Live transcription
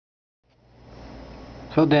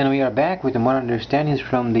So then we are back with more understandings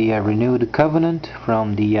from the Renewed Covenant,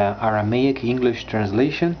 from the Aramaic English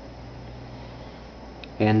translation.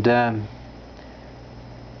 And there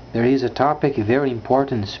is a topic very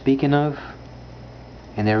important speaking of,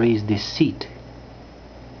 and there is deceit.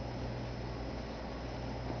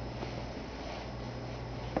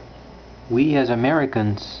 We as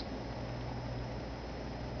Americans,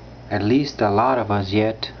 at least a lot of us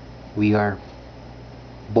yet, we are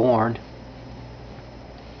born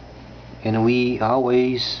and we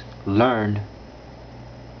always learn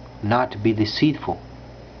not to be deceitful.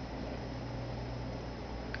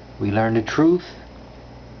 We learn the truth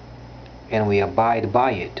and we abide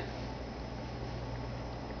by it.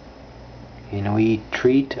 And we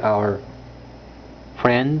treat our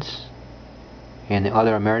friends and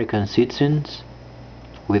other American citizens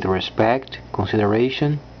with respect,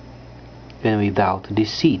 consideration, and without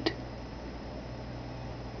deceit.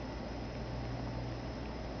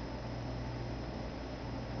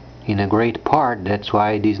 In a great part, that's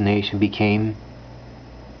why this nation became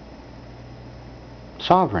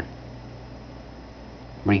sovereign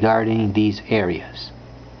regarding these areas.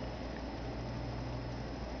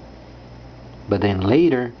 But then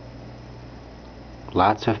later,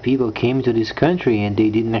 lots of people came to this country and they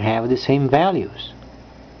didn't have the same values.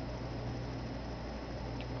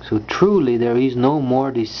 So truly there is no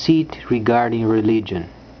more deceit regarding religion.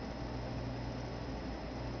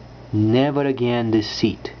 Never again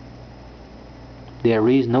deceit. There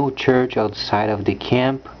is no church outside of the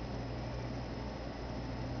camp.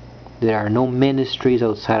 There are no ministries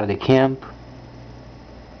outside of the camp.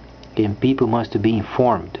 And people must be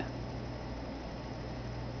informed.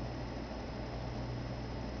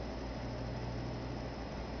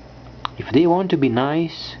 If they want to be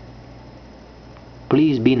nice,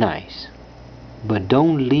 please be nice. But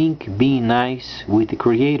don't link being nice with the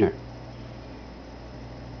Creator.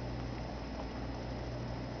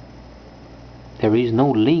 There is no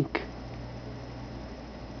link.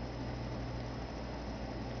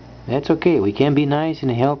 That's okay. We can be nice and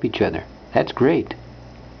help each other. That's great.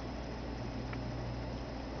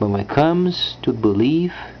 But when it comes to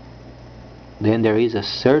belief, then there is a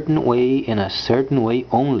certain way and a certain way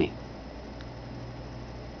only.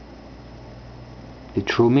 The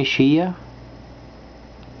true Messiah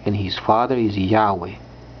and his Father is Yahweh,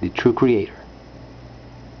 the true Creator.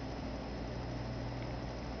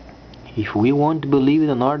 If we want to believe in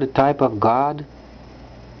another type of God,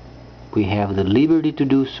 we have the liberty to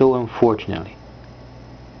do so, unfortunately.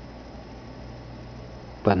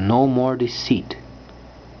 But no more deceit.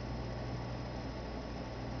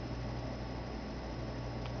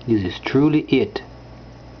 This is truly it.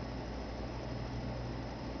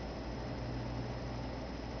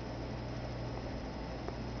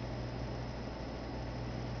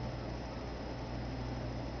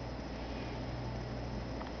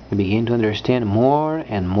 We begin to understand more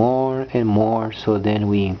and more and more, so then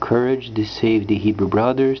we encourage the saved Hebrew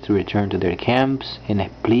brothers to return to their camps and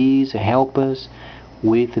please help us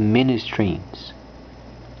with ministrings.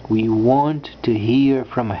 We want to hear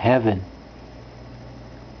from heaven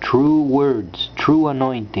true words, true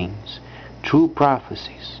anointings, true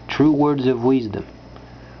prophecies, true words of wisdom,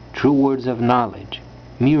 true words of knowledge,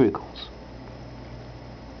 miracles,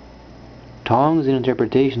 tongues and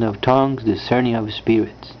interpretation of tongues, discerning of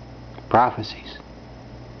spirits, prophecies.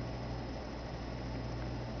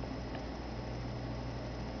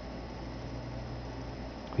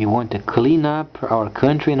 We want to clean up our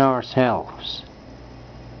country and ourselves.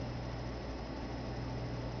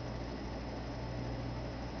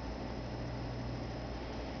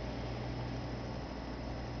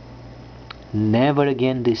 Never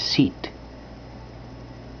again deceit.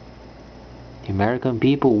 The American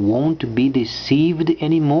people won't be deceived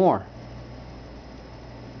anymore.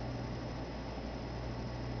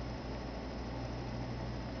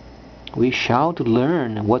 We shall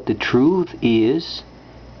learn what the truth is,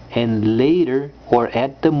 and later or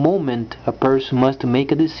at the moment a person must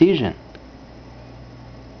make a decision.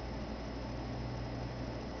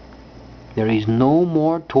 There is no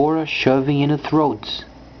more Torah shoving in the throats.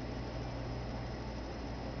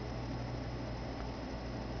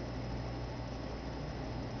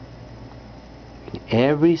 In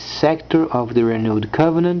every sector of the renewed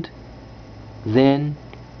covenant, then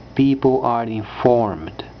people are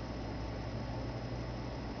informed.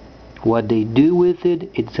 What they do with it,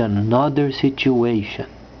 it's another situation.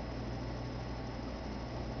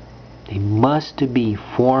 They must be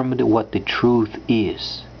informed what the truth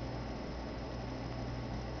is.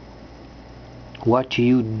 What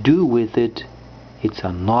you do with it, it's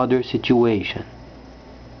another situation.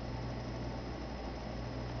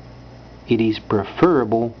 it is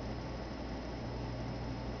preferable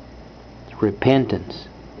repentance.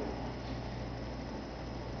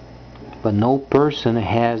 But no person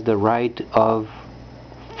has the right of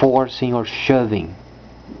forcing or shoving.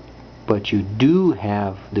 But you do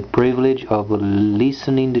have the privilege of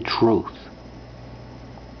listening the truth.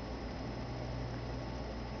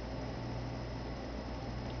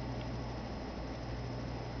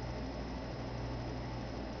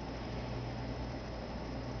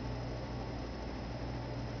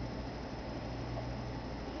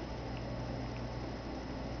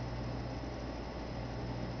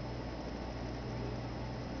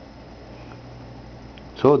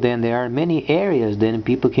 So then there are many areas then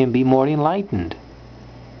people can be more enlightened.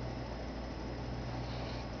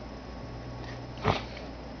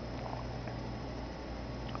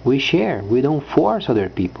 We share, we don't force other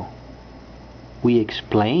people. We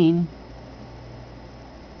explain.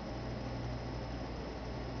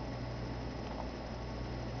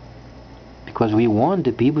 Because we want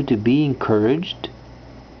the people to be encouraged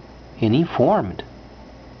and informed.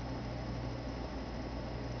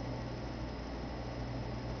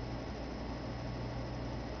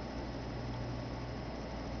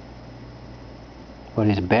 What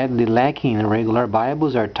is badly lacking in regular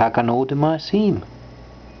Bibles are takanot masim.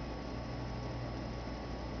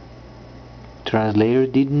 Translators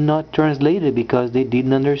did not translate it because they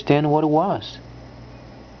didn't understand what it was.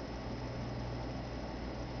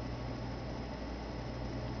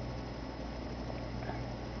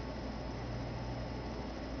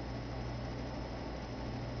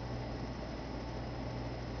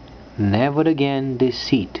 Never again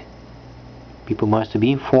deceit. People must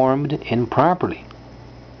be informed and properly.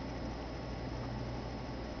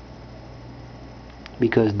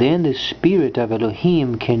 Because then the Spirit of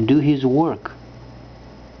Elohim can do His work.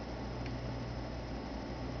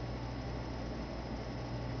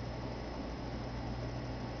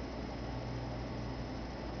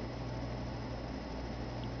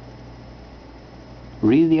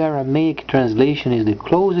 Read the Aramaic translation is the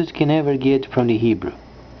closest you can ever get from the Hebrew.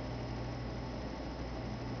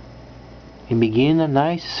 And begin a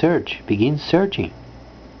nice search. Begin searching.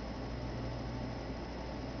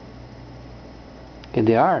 And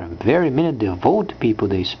there are very many devout people,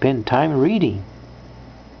 they spend time reading.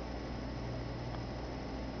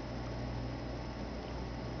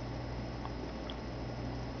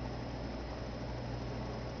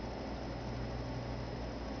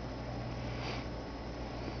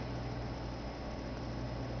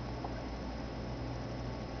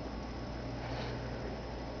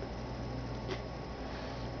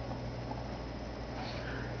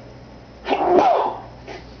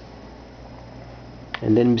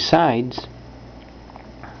 And then besides,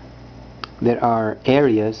 there are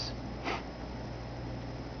areas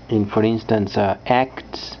in, for instance,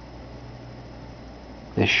 Acts,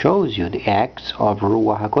 that shows you the acts of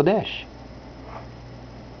Ruach HaKodesh.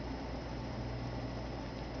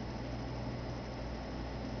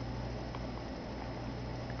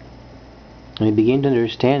 And you begin to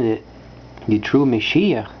understand that the true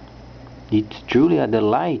Mashiach, it's truly a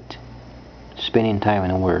delight spending time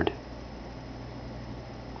in the Word.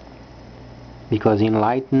 Because it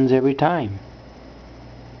enlightens every time.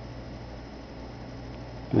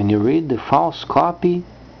 When you read the false copy,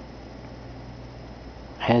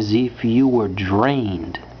 as if you were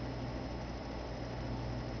drained.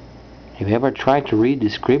 Have you ever tried to read the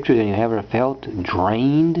scriptures and you ever felt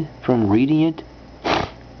drained from reading it?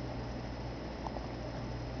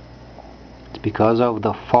 It's because of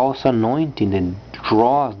the false anointing that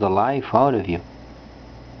draws the life out of you.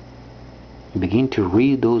 You begin to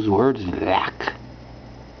read those words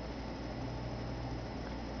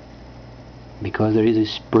because there is a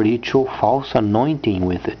spiritual false anointing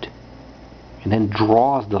with it, and then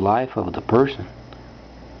draws the life of the person.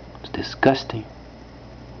 It's disgusting.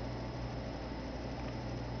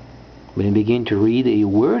 When you begin to read a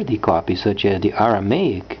worthy copy such as the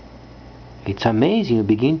Aramaic, it's amazing. You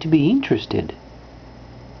begin to be interested.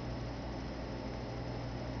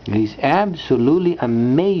 It is absolutely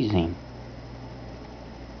amazing.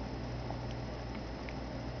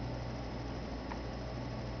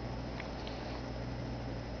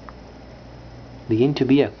 Begin to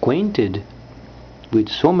be acquainted with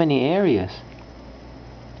so many areas,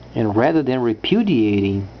 and rather than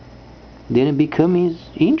repudiating, then it becomes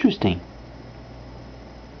interesting.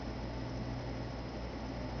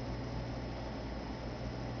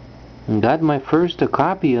 And got my first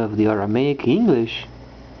copy of the Aramaic English,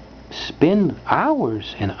 spend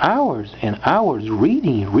hours and hours and hours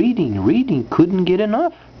reading, couldn't get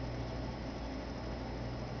enough.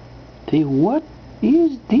 Say, what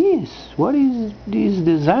is this? What is this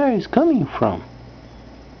desire is coming from?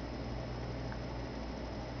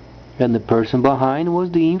 And the person behind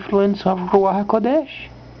was the influence of Ruach HaKodesh,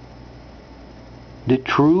 the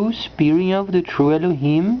true spirit of the true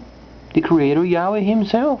Elohim, the Creator Yahweh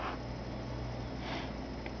Himself.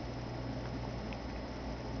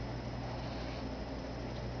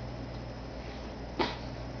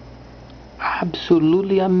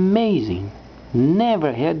 Absolutely amazing.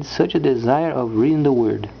 Never had such a desire of reading the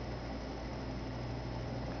Word.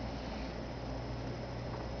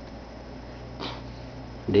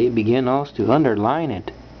 They began also to underline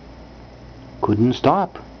it. Couldn't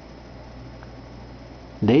stop.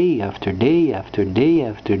 Day after day after day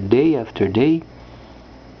after day after day.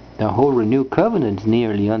 The whole renewed covenant is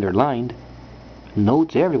nearly underlined.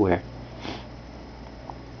 Notes everywhere.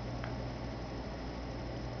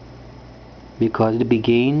 Because it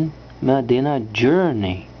began then a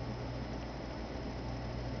journey.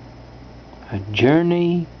 A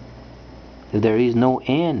journey that there is no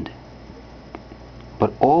end,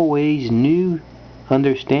 but always new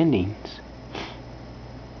understandings.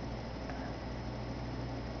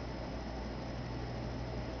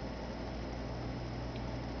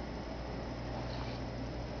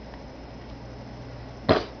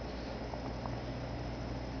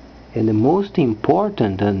 And the most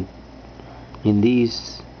important in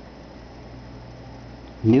these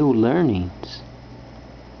new learnings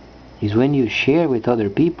is when you share with other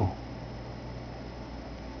people.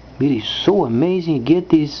 It is so amazing to get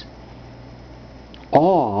this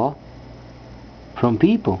awe from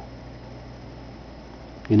people.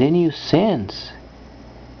 And then you sense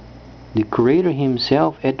the Creator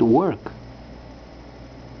Himself at work.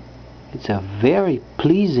 It's a very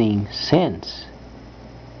pleasing sense.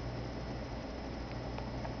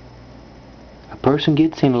 A person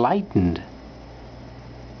gets enlightened,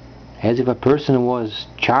 as if a person was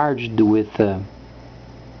charged with a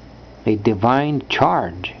divine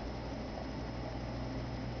charge.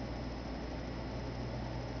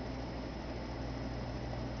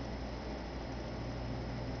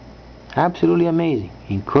 Absolutely amazing.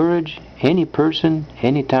 Encourage any person,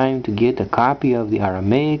 anytime, to get a copy of the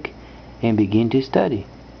Aramaic and begin to study.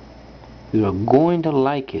 You are going to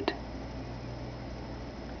like it.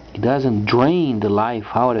 It doesn't drain the life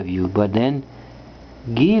out of you, but then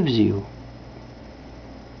gives you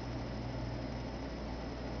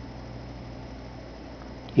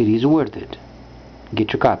it is worth it.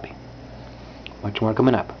 Get your copy. Much more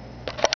coming up.